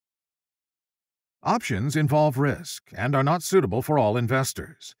Options involve risk and are not suitable for all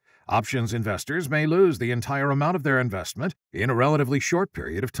investors. Options investors may lose the entire amount of their investment in a relatively short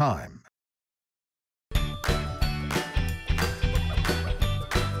period of time.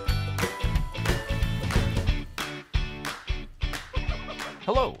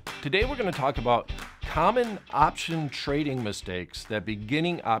 Hello, today we're going to talk about common option trading mistakes that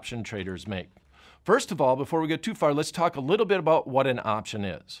beginning option traders make. First of all, before we get too far, let's talk a little bit about what an option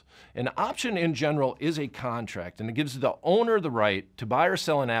is. An option in general is a contract, and it gives the owner the right to buy or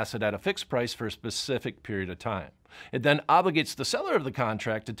sell an asset at a fixed price for a specific period of time. It then obligates the seller of the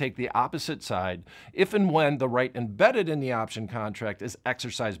contract to take the opposite side if and when the right embedded in the option contract is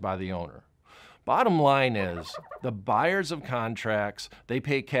exercised by the owner. Bottom line is, the buyers of contracts, they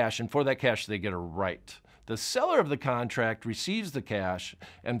pay cash, and for that cash they get a right. The seller of the contract receives the cash,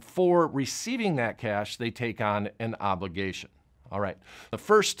 and for receiving that cash, they take on an obligation. All right, the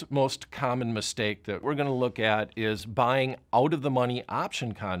first most common mistake that we're going to look at is buying out-of-the-money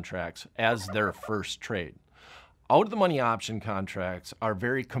option contracts as their first trade. Out-of-the-money option contracts are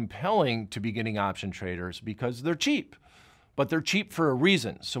very compelling to beginning option traders because they're cheap. But they're cheap for a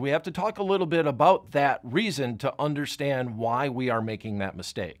reason. So we have to talk a little bit about that reason to understand why we are making that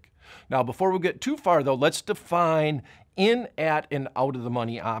mistake. Now, before we get too far though, let's define in, at, and out of the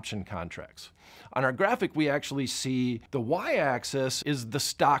money option contracts. On our graphic, we actually see the y-axis is the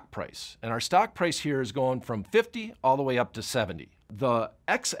stock price. And our stock price here is going from 50 all the way up to 70. The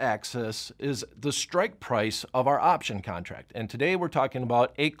x-axis is the strike price of our option contract. And today we're talking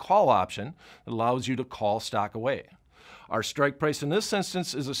about a call option that allows you to call stock away. Our strike price in this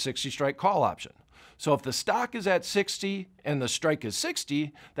instance is a 60 strike call option. So if the stock is at 60 and the strike is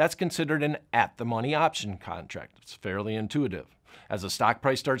 60, that's considered an at-the-money option contract. It's fairly intuitive. As the stock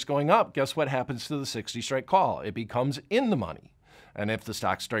price starts going up, guess what happens to the 60 strike call? It becomes in the money. And if the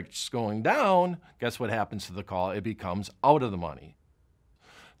stock starts going down, guess what happens to the call? It becomes out of the money.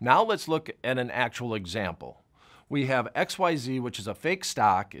 Now let's look at an actual example. We have XYZ, which is a fake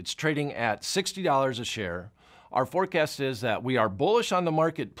stock. It's trading at $60 a share. Our forecast is that we are bullish on the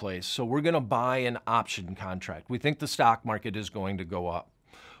marketplace, so we're going to buy an option contract. We think the stock market is going to go up.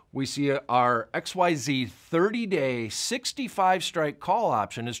 We see our XYZ 30-day 65 strike call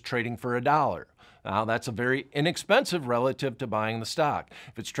option is trading for $1. Now that's a very inexpensive relative to buying the stock.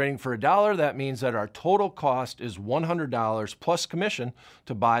 If it's trading for $1, that means that our total cost is $100 plus commission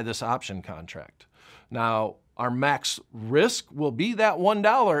to buy this option contract. Now, our max risk will be that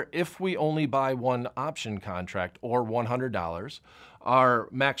 $1 if we only buy one option contract, or $100. Our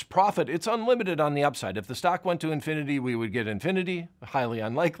max profit, it's unlimited on the upside. If the stock went to infinity, we would get infinity, highly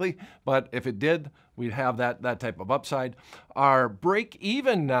unlikely, but if it did, we'd have that type of upside. Our break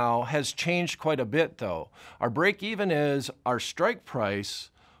even now has changed quite a bit though. Our break even is our strike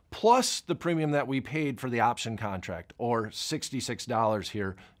price plus the premium that we paid for the option contract, or $66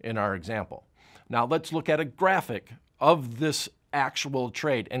 here in our example. Now let's look at a graphic of this actual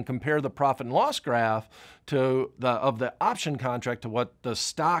trade and compare the profit and loss graph of the option contract to what the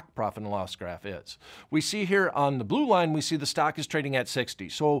stock profit and loss graph is. We see here on the blue line, we see the stock is trading at 60.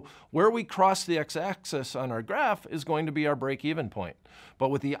 So where we cross the x-axis on our graph is going to be our break-even point. But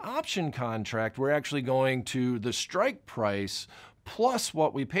with the option contract, we're actually going to the strike price plus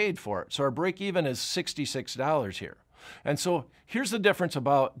what we paid for it. So our break-even is $66 here. And so here's the difference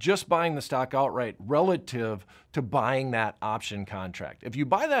about just buying the stock outright relative to buying that option contract. If you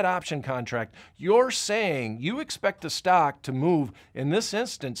buy that option contract, you're saying you expect the stock to move, in this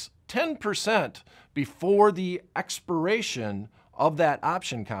instance, 10% before the expiration of that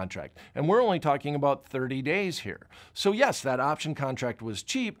option contract. And we're only talking about 30 days here. So yes, that option contract was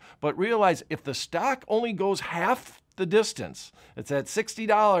cheap, but realize if the stock only goes half the distance, it's at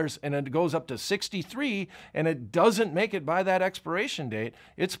 $60 and it goes up to 63 and it doesn't make it by that expiration date,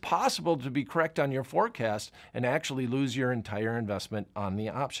 it's possible to be correct on your forecast and actually lose your entire investment on the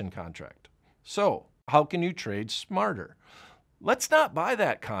option contract. So how can you trade smarter? Let's not buy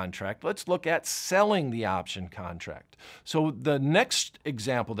that contract. Let's look at selling the option contract. So the next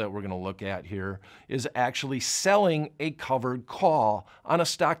example that we're going to look at here is actually selling a covered call on a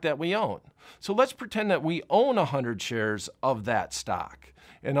stock that we own. So let's pretend that we own 100 shares of that stock.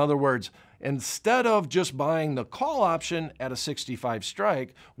 In other words, instead of just buying the call option at a 65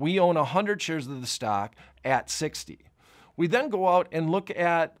 strike, we own 100 shares of the stock at 60. We then go out and look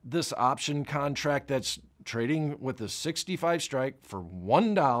at this option contract that's trading with a 65 strike for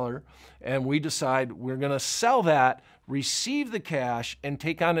 $1, and we decide we're going to sell that, receive the cash, and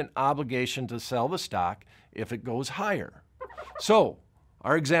take on an obligation to sell the stock if it goes higher. So,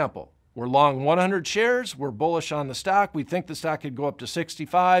 our example, We're long 100 shares. We're bullish on the stock. We think the stock could go up to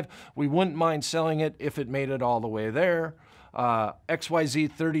 65. We wouldn't mind selling it if it made it all the way there.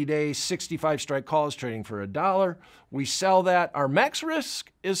 XYZ 30-day 65 strike call is trading for $1. We sell that. Our max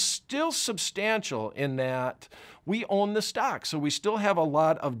risk is still substantial in that we own the stock. So we still have a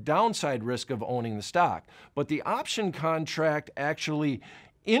lot of downside risk of owning the stock. But the option contract actually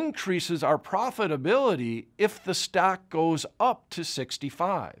increases our profitability if the stock goes up to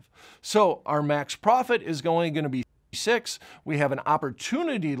 65. So our max profit is only going to be 6. We have an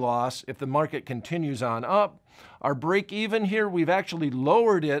opportunity loss if the market continues on up. Our break even here, we've actually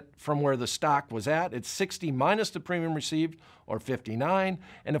lowered it from where the stock was at. It's 60 minus the premium received, or 59.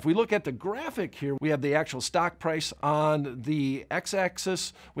 And if we look at the graphic here, we have the actual stock price on the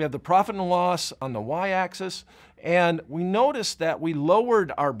x-axis. We have the profit and loss on the y-axis. And we notice that we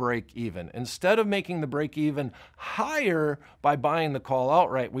lowered our break even. Instead of making the break even higher by buying the call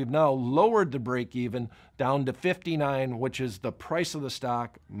outright, we've now lowered the break even down to 59, which is the price of the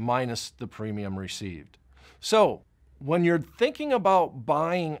stock minus the premium received. So when you're thinking about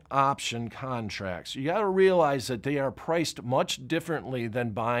buying option contracts, you got to realize that they are priced much differently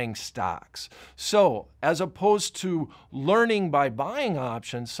than buying stocks. So as opposed to learning by buying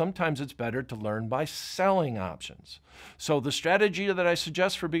options, sometimes it's better to learn by selling options. So the strategy that I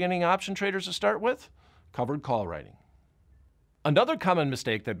suggest for beginning option traders to start with, covered call writing. Another common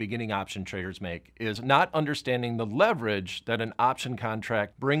mistake that beginning option traders make is not understanding the leverage that an option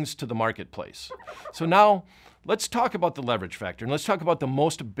contract brings to the marketplace. So now let's talk about the leverage factor, and let's talk about the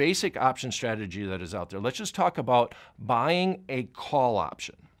most basic option strategy that is out there. Let's just talk about buying a call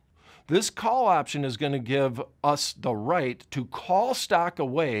option. This call option is going to give us the right to call stock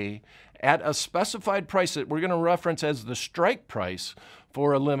away at a specified price that we're going to reference as the strike price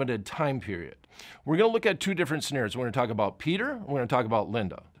for a limited time period. We're going to look at two different scenarios. We're going to talk about Peter, we're going to talk about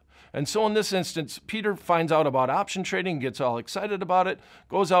Linda. And so in this instance, Peter finds out about option trading, gets all excited about it,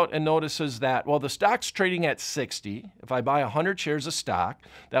 goes out and notices that, well, the stock's trading at 60. If I buy 100 shares of stock,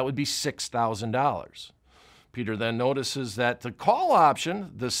 that would be $6,000. Peter then notices that the call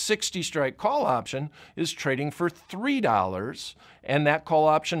option, the 60 strike call option, is trading for $3, and that call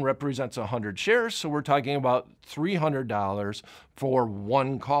option represents 100 shares, so we're talking about $300 for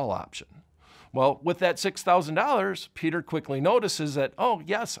one call option. Well, with that $6,000, Peter quickly notices that, oh,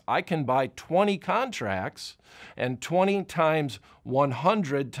 yes, I can buy 20 contracts, and 20 times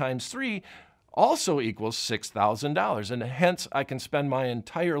 100 times 3 also equals $6,000, and hence I can spend my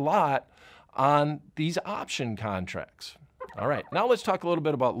entire lot on these option contracts. All right, now let's talk a little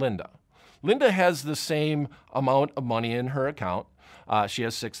bit about Linda. Linda has the same amount of money in her account. She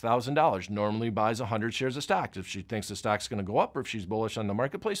has $6,000, normally buys 100 shares of stock. If she thinks the stock's going to go up or if she's bullish on the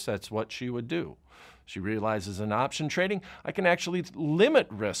marketplace, that's what she would do. She realizes in option trading, I can actually limit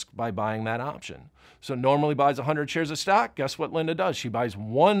risk by buying that option. So normally buys 100 shares of stock. Guess what Linda does? She buys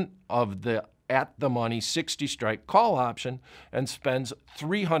one of the at the money 60 strike call option and spends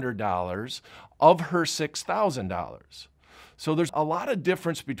 $300 of her $6,000. So there's a lot of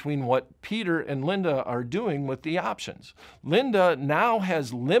difference between what Peter and Linda are doing with the options. Linda now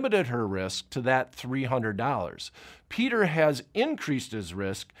has limited her risk to that $300. Peter has increased his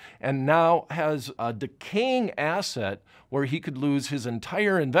risk and now has a decaying asset where he could lose his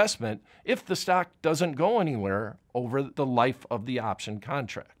entire investment if the stock doesn't go anywhere over the life of the option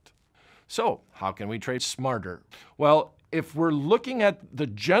contract. So how can we trade smarter? Well, if we're looking at the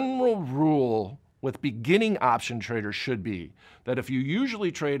general rule with beginning option traders should be that if you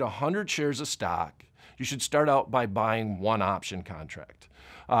usually trade 100 shares of stock, you should start out by buying one option contract.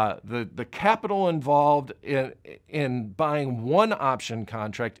 The capital involved in buying one option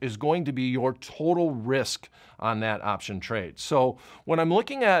contract is going to be your total risk on that option trade. So when I'm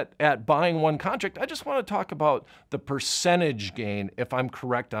looking at buying one contract, I just want to talk about the percentage gain if I'm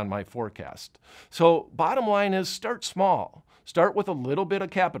correct on my forecast. So bottom line is start small. Start with a little bit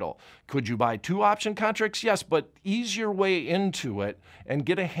of capital. Could you buy 2 option contracts? Yes, but ease your way into it and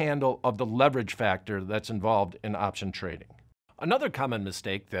get a handle of the leverage factor that's involved in option trading. Another common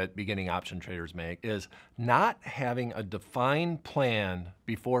mistake that beginning option traders make is not having a defined plan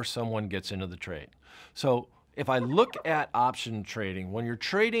before someone gets into the trade. So if I look at option trading, when you're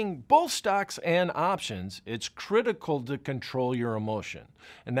trading both stocks and options, it's critical to control your emotion.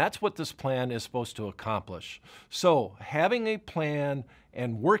 And that's what this plan is supposed to accomplish. So having a plan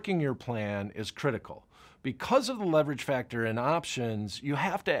and working your plan is critical. Because of the leverage factor in options, you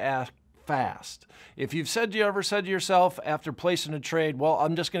have to act fast. If you've ever said to yourself after placing a trade, well,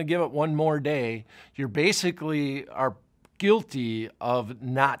 I'm just going to give it one more day, you're basically are guilty of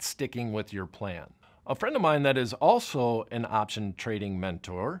not sticking with your plan. A friend of mine that is also an option trading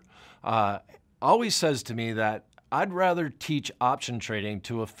mentor always says to me that I'd rather teach option trading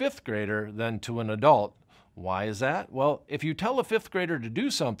to a fifth grader than to an adult. Why is that? Well, if you tell a fifth grader to do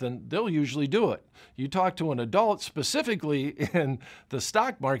something, they'll usually do it. You talk to an adult, specifically in the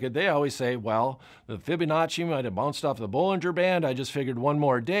stock market, they always say, well, the Fibonacci might have bounced off the Bollinger Band. I just figured one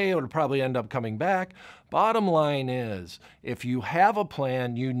more day, it would probably end up coming back. Bottom line is, if you have a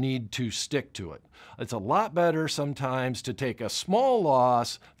plan, you need to stick to it. It's a lot better sometimes to take a small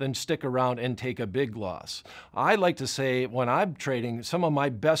loss than stick around and take a big loss. I like to say when I'm trading, some of my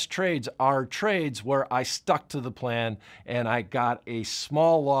best trades are trades where I stuck to the plan and I got a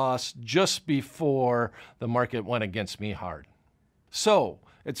small loss just before the market went against me hard. So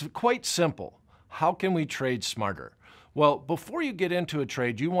it's quite simple. How can we trade smarter? Well, before you get into a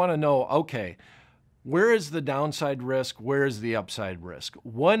trade, you want to know, okay, where is the downside risk? Where is the upside risk?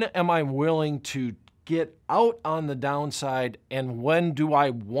 When am I willing to get out on the downside, and when do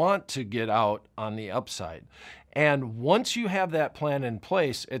I want to get out on the upside? And once you have that plan in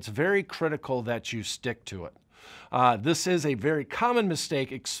place, it's very critical that you stick to it. This is a very common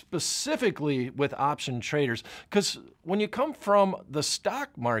mistake, specifically with option traders, because when you come from the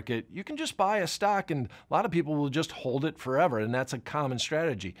stock market, you can just buy a stock and a lot of people will just hold it forever, and that's a common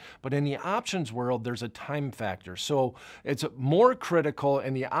strategy. But in the options world, there's a time factor. So it's more critical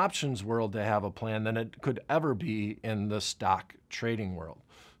in the options world to have a plan than it could ever be in the stock trading world.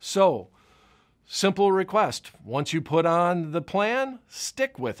 So, simple request, once you put on the plan,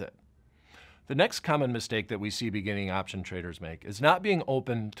 stick with it. The next common mistake that we see beginning option traders make is not being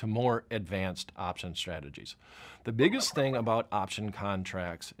open to more advanced option strategies. The biggest thing about option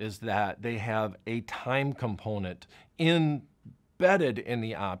contracts is that they have a time component embedded in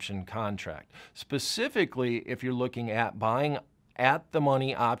the option contract. Specifically, if you're looking at buying at the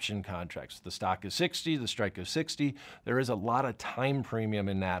money option contracts, the stock is 60, the strike is 60, there is a lot of time premium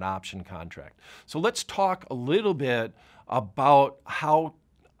in that option contract. So let's talk a little bit about how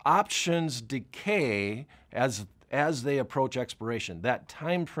options decay as they approach expiration. That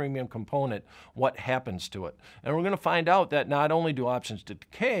time premium component, what happens to it? And we're going to find out that not only do options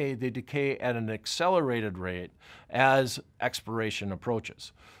decay, they decay at an accelerated rate as expiration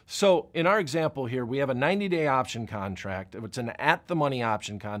approaches. So in our example here, we have a 90-day option contract. It's an at-the-money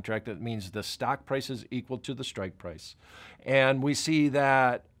option contract. That means the stock price is equal to the strike price. And we see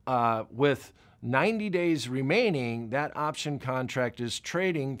that with 90 days remaining, that option contract is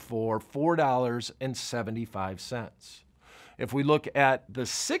trading for $4.75. If we look at the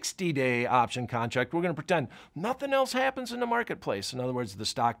 60-day option contract, we're going to pretend nothing else happens in the marketplace. In other words, the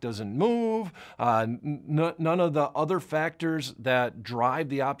stock doesn't move, none of the other factors that drive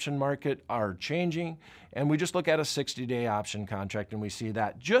the option market are changing, and we just look at a 60-day option contract and we see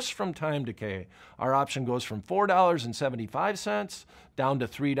that just from time decay, our option goes from $4.75 down to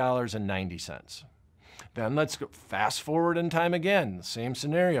 $3.90. Then let's go fast forward in time again, same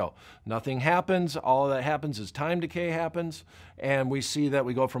scenario. Nothing happens, all that happens is time decay happens, and we see that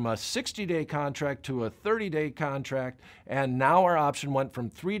we go from a 60-day contract to a 30-day contract, and now our option went from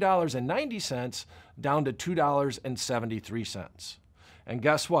 $3.90 down to $2.73. And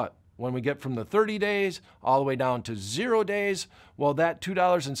guess what? When we get from the 30 days all the way down to 0 days, well, that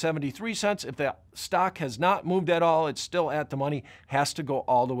 $2.73, if the stock has not moved at all, it's still at the money, has to go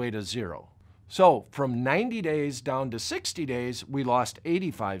all the way to 0. So from 90 days down to 60 days, we lost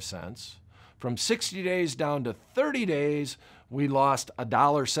 85 cents. From 60 days down to 30 days, we lost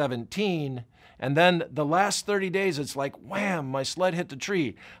 $1.17. And then the last 30 days, it's like, wham, my sled hit the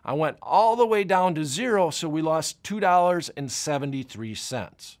tree. I went all the way down to 0, so we lost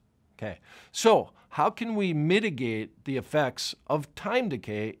 $2.73. Okay, so how can we mitigate the effects of time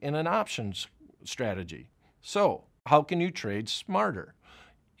decay in an options strategy? So how can you trade smarter?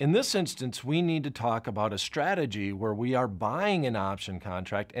 In this instance, we need to talk about a strategy where we are buying an option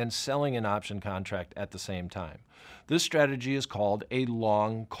contract and selling an option contract at the same time. This strategy is called a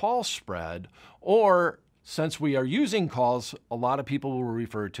long call spread, or since we are using calls, a lot of people will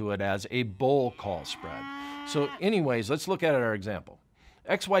refer to it as a bull call spread. So anyways, let's look at our example.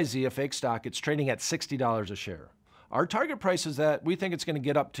 XYZ, a fake stock, it's trading at $60 a share. Our target price is that we think it's going to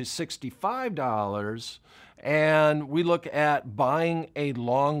get up to $65, and we look at buying a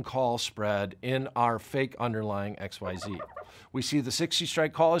long call spread in our fake underlying XYZ. We see the 60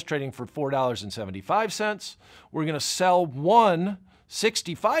 strike call is trading for $4.75. We're going to sell one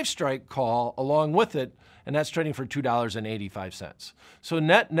 65 strike call along with it, and that's trading for $2.85. So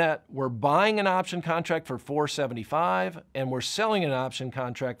net, we're buying an option contract for $4.75, and we're selling an option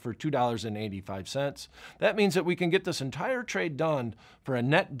contract for $2.85. That means that we can get this entire trade done for a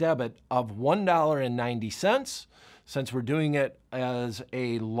net debit of $1.90. Since we're doing it as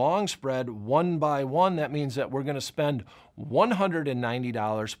a long spread, 1 by 1, that means that we're going to spend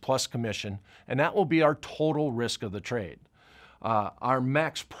 $190 plus commission, and that will be our total risk of the trade. Our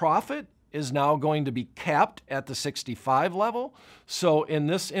max profit is now going to be capped at the 65 level. So in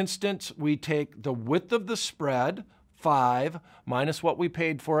this instance, we take the width of the spread, 5, minus what we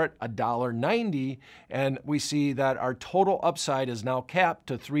paid for it, $1.90, and we see that our total upside is now capped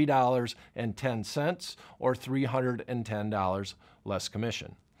to $3.10, or $310 less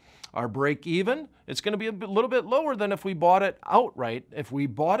commission. Our break even, it's going to be a little bit lower than if we bought it outright. If we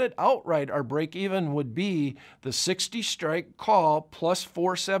bought it outright, our break even would be the 60 strike call plus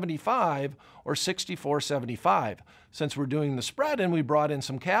 475, or 64.75. Since we're doing the spread and we brought in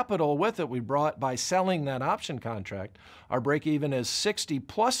some capital with it, we brought by selling that option contract, our break even is 60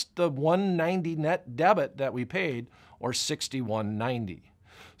 plus the 190 net debit that we paid, or 61.90.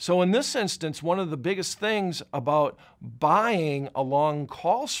 So in this instance, one of the biggest things about buying a long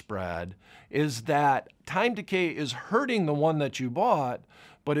call spread is that time decay is hurting the one that you bought,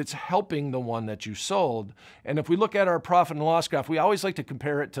 but it's helping the one that you sold. And if we look at our profit and loss graph, we always like to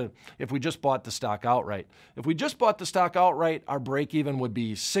compare it to if we just bought the stock outright. If we just bought the stock outright, our break even would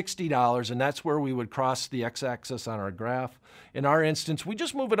be $60, and that's where we would cross the x-axis on our graph. In our instance, we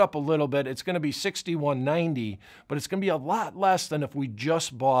just move it up a little bit. It's going to be $61.90, but it's going to be a lot less than if we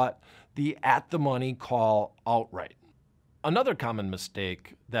just bought the at-the-money call outright. Another common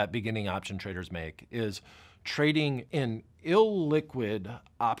mistake that beginning option traders make is trading in illiquid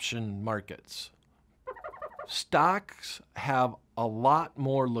option markets. Stocks have a lot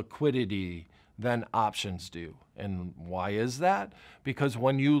more liquidity than options do. And why is that? Because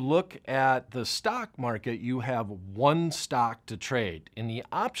when you look at the stock market, you have one stock to trade. In the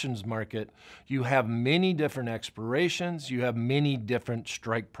options market, you have many different expirations, you have many different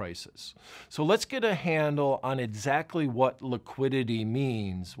strike prices. So let's get a handle on exactly what liquidity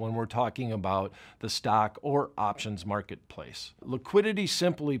means when we're talking about the stock or options marketplace. Liquidity,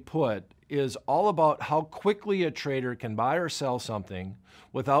 simply put, is all about how quickly a trader can buy or sell something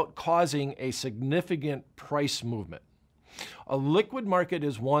without causing a significant price movement. A liquid market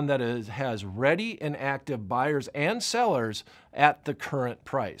is one that has ready and active buyers and sellers at the current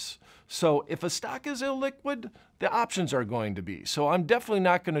price. So if a stock is illiquid, the options are going to be. So I'm definitely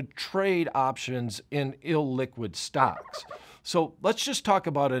not going to trade options in illiquid stocks. So let's just talk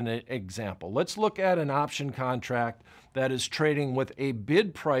about an example. Let's look at an option contract that is trading with a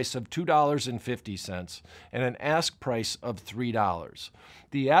bid price of $2.50 and an ask price of $3.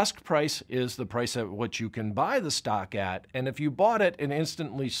 The ask price is the price at which you can buy the stock at, and if you bought it and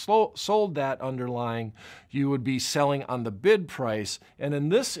instantly sold that underlying, you would be selling on the bid price, and in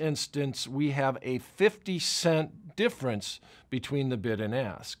this instance, we have a 50-cent difference between the bid and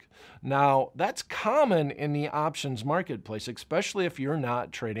ask. Now, that's common in the options marketplace, especially if you're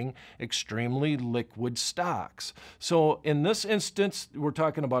not trading extremely liquid stocks. So in this instance, we're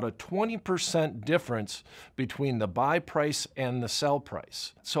talking about a 20% difference between the buy price and the sell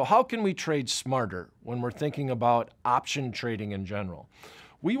price. So how can we trade smarter when we're thinking about option trading in general?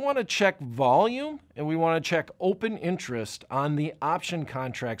 We want to check volume and we want to check open interest on the option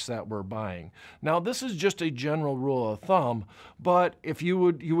contracts that we're buying. Now, this is just a general rule of thumb, but if you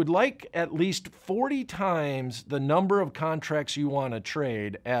would like at least 40 times the number of contracts you want to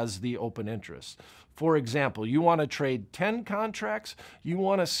trade as the open interest. For example, you want to trade 10 contracts, you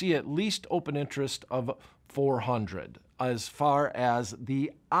want to see at least open interest of 400 as far as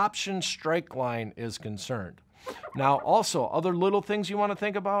the option strike line is concerned. Now, also, other little things you want to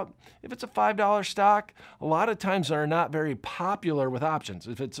think about. If it's a $5 stock, a lot of times they're not very popular with options.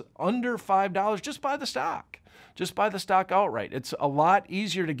 If it's under $5, just buy the stock. Just buy the stock outright. It's a lot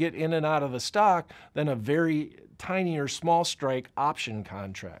easier to get in and out of the stock than a very tiny or small strike option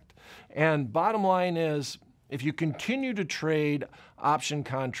contract. And bottom line is, if you continue to trade option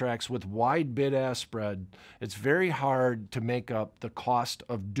contracts with wide bid-ask spread, it's very hard to make up the cost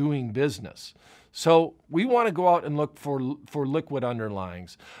of doing business. So we want to go out and look for liquid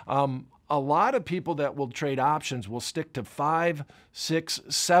underlyings. A lot of people that will trade options will stick to 5, 6,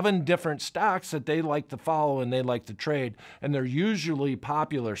 7 different stocks that they like to follow and they like to trade, and they're usually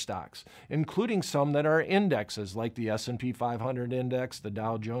popular stocks, including some that are indexes like the S&P 500 index, the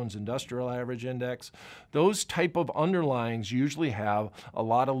Dow Jones Industrial Average Index. Those type of underlyings usually have a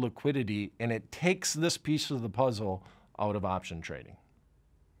lot of liquidity, and it takes this piece of the puzzle out of option trading.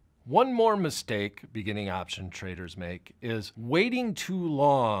 One more mistake beginning option traders make is waiting too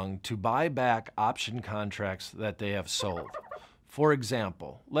long to buy back option contracts that they have sold. For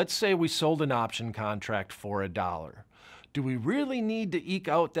example, let's say we sold an option contract for $1. Do we really need to eke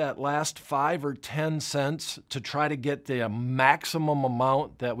out that last 5 or 10 cents to try to get the maximum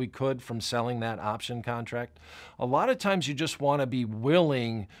amount that we could from selling that option contract? A lot of times you just want to be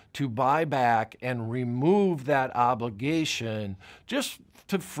willing to buy back and remove that obligation just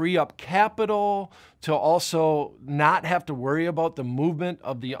to free up capital, to also not have to worry about the movement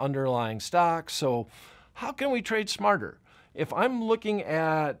of the underlying stock. So how can we trade smarter? If I'm looking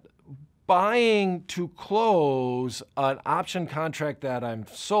at buying to close an option contract that I'm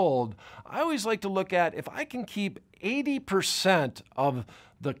sold, I always like to look at if I can keep 80% of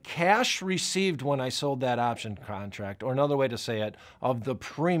the cash received when I sold that option contract, or another way to say it, of the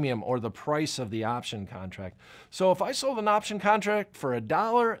premium or the price of the option contract. So if I sold an option contract for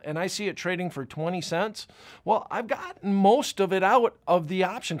 $1 and I see it trading for 20 cents, well, I've gotten most of it out of the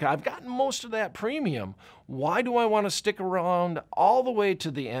option. I've gotten most of that premium. Why do I want to stick around all the way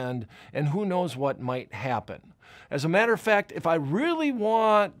to the end, and who knows what might happen? As a matter of fact, if I really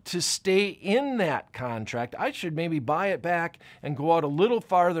want to stay in that contract, I should maybe buy it back and go out a little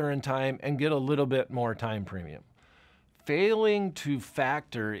farther in time and get a little bit more time premium. Failing to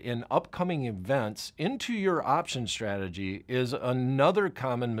factor in upcoming events into your option strategy is another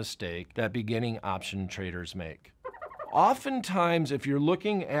common mistake that beginning option traders make. Oftentimes, if you're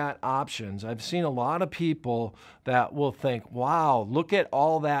looking at options, I've seen a lot of people that will think, wow, look at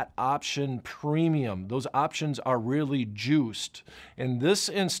all that option premium. Those options are really juiced. In this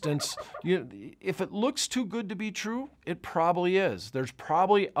instance, if it looks too good to be true, it probably is. There's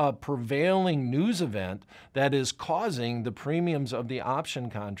probably a prevailing news event that is causing the premiums of the option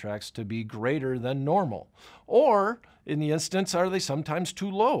contracts to be greater than normal. Or, in the instance, are they sometimes too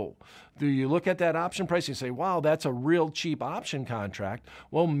low? Do you look at that option price and say, wow, that's a real cheap option contract?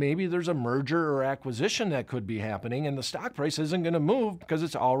 Well, maybe there's a merger or acquisition that could be happening and the stock price isn't going to move because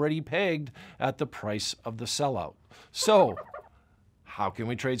it's already pegged at the price of the sellout. So, how can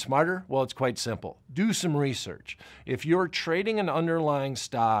we trade smarter? Well, it's quite simple. Do some research. If you're trading an underlying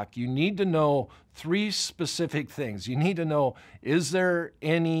stock, you need to know 3 specific things. You need to know, is there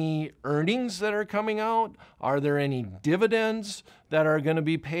any earnings that are coming out? Are there any dividends that are going to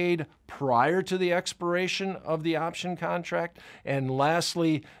be paid prior to the expiration of the option contract? And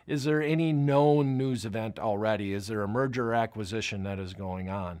lastly, is there any known news event already? Is there a merger or acquisition that is going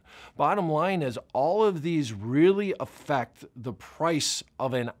on? Bottom line is, all of these really affect the price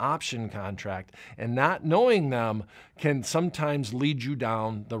of an option contract, and not knowing them can sometimes lead you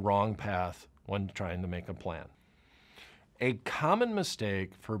down the wrong path when trying to make a plan. A common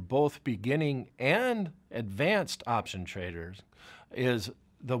mistake for both beginning and advanced option traders is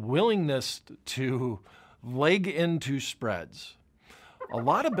the willingness to leg into spreads. A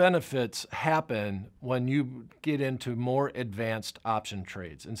lot of benefits happen when you get into more advanced option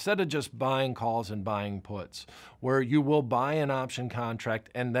trades, instead of just buying calls and buying puts, where you will buy an option contract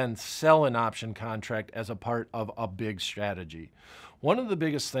and then sell an option contract as a part of a big strategy. One of the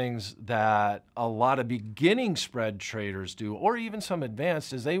biggest things that a lot of beginning spread traders do, or even some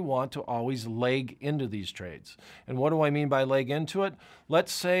advanced, is they want to always leg into these trades. And what do I mean by leg into it?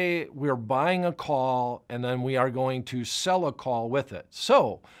 Let's say we're buying a call and then we are going to sell a call with it.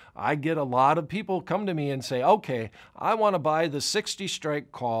 So I get a lot of people come to me and say, okay, I want to buy the 60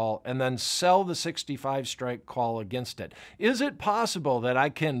 strike call and then sell the 65 strike call against it. Is it possible that I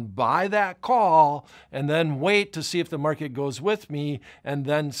can buy that call and then wait to see if the market goes with me and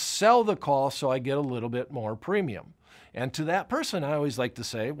then sell the call so I get a little bit more premium? And to that person, I always like to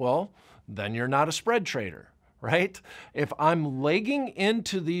say, well, then you're not a spread trader, right? If I'm legging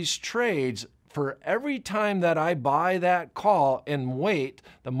into these trades, for every time that I buy that call and wait,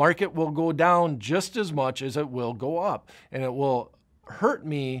 the market will go down just as much as it will go up, and it will hurt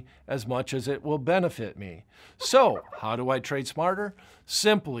me as much as it will benefit me. So how do I trade smarter?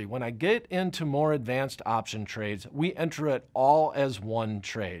 Simply, when I get into more advanced option trades, we enter it all as one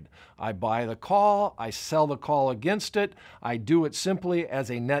trade. I buy the call, I sell the call against it, I do it simply as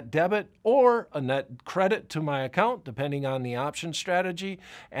a net debit or a net credit to my account, depending on the option strategy,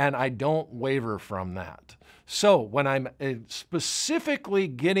 and I don't waver from that. So when I'm specifically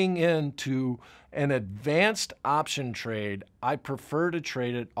getting into an advanced option trade, I prefer to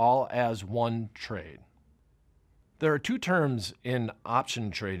trade it all as one trade. There are 2 terms in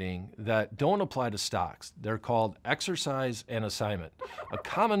option trading that don't apply to stocks. They're called exercise and assignment. A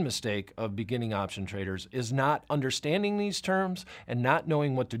common mistake of beginning option traders is not understanding these terms and not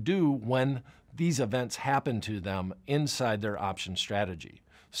knowing what to do when these events happen to them inside their option strategy.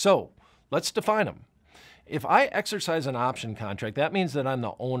 So let's define them. If I exercise an option contract, that means that I'm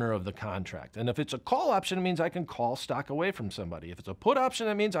the owner of the contract. And if it's a call option, it means I can call stock away from somebody. If it's a put option,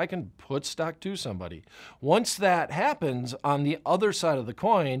 that means I can put stock to somebody. Once that happens, on the other side of the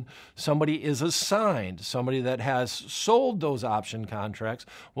coin, somebody is assigned. Somebody that has sold those option contracts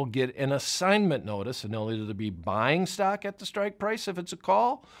will get an assignment notice, and they'll either be buying stock at the strike price if it's a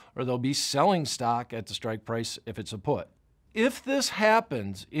call, or they'll be selling stock at the strike price if it's a put. If this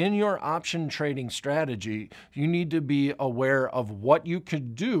happens in your option trading strategy, you need to be aware of what you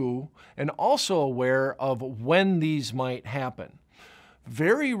could do and also aware of when these might happen.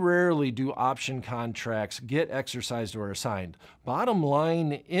 Very rarely do option contracts get exercised or assigned. Bottom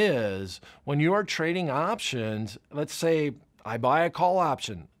line is, when you are trading options, let's say I buy a call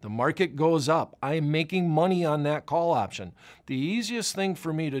option, the market goes up, I'm making money on that call option. The easiest thing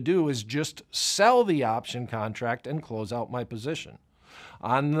for me to do is just sell the option contract and close out my position.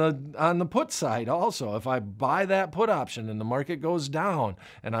 On the put side also, if I buy that put option and the market goes down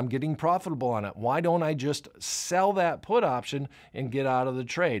and I'm getting profitable on it, why don't I just sell that put option and get out of the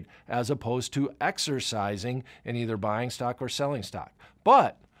trade, as opposed to exercising and either buying stock or selling stock?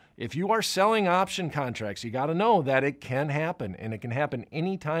 But if you are selling option contracts, you got to know that it can happen, and it can happen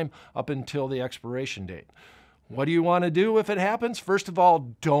anytime up until the expiration date. What do you want to do if it happens? First of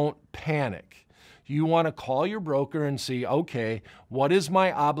all, don't panic. You want to call your broker and see, okay, what is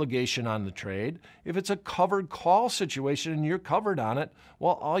my obligation on the trade? If it's a covered call situation and you're covered on it,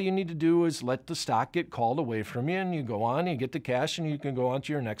 well, all you need to do is let the stock get called away from you, and you go on, you get the cash, and you can go on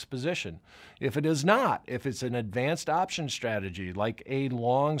to your next position. If it is not, if it's an advanced option strategy like a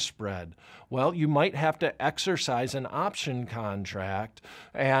long spread, well, you might have to exercise an option contract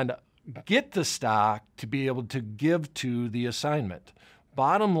and get the stock to be able to give to the assignment.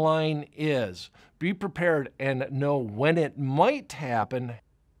 Bottom line is, be prepared and know when it might happen,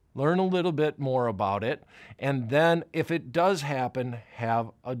 learn a little bit more about it, and then if it does happen,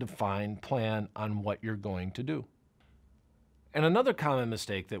 have a defined plan on what you're going to do. And another common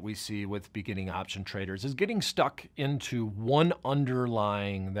mistake that we see with beginning option traders is getting stuck into one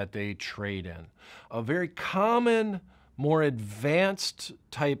underlying that they trade in. A very common, more advanced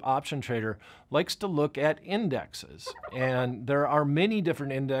type option trader likes to look at indexes, and there are many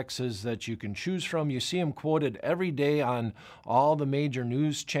different indexes that you can choose from. You see them quoted every day on all the major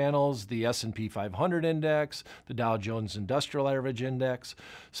news channels: the S&P 500 index, the Dow Jones Industrial Average Index.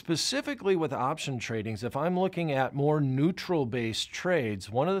 Specifically with option tradings, if I'm looking at more neutral based trades,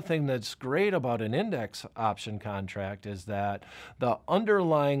 one of the things that's great about an index option contract is that the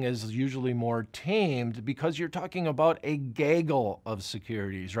underlying is usually more tamed, because you're talking about a gaggle of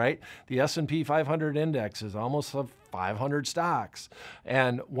securities, right? The S&P 500 index is almost 500 stocks.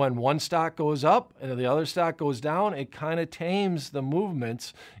 And when one stock goes up and the other stock goes down, it kind of tames the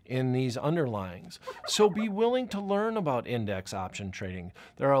movements in these underlyings. So be willing to learn about index option trading.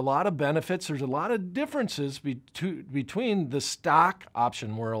 There are a lot of benefits. There's a lot of differences between the stock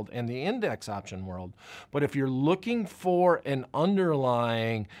option world and the index option world. But if you're looking for an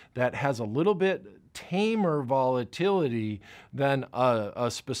underlying that has a little bit tamer volatility than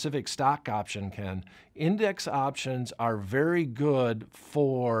a specific stock option can, index options are very good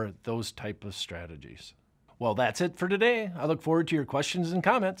for those type of strategies. Well, that's it for today. I look forward to your questions and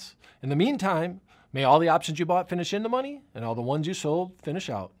comments. In the meantime, may all the options you bought finish in the money and all the ones you sold finish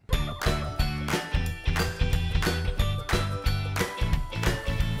out.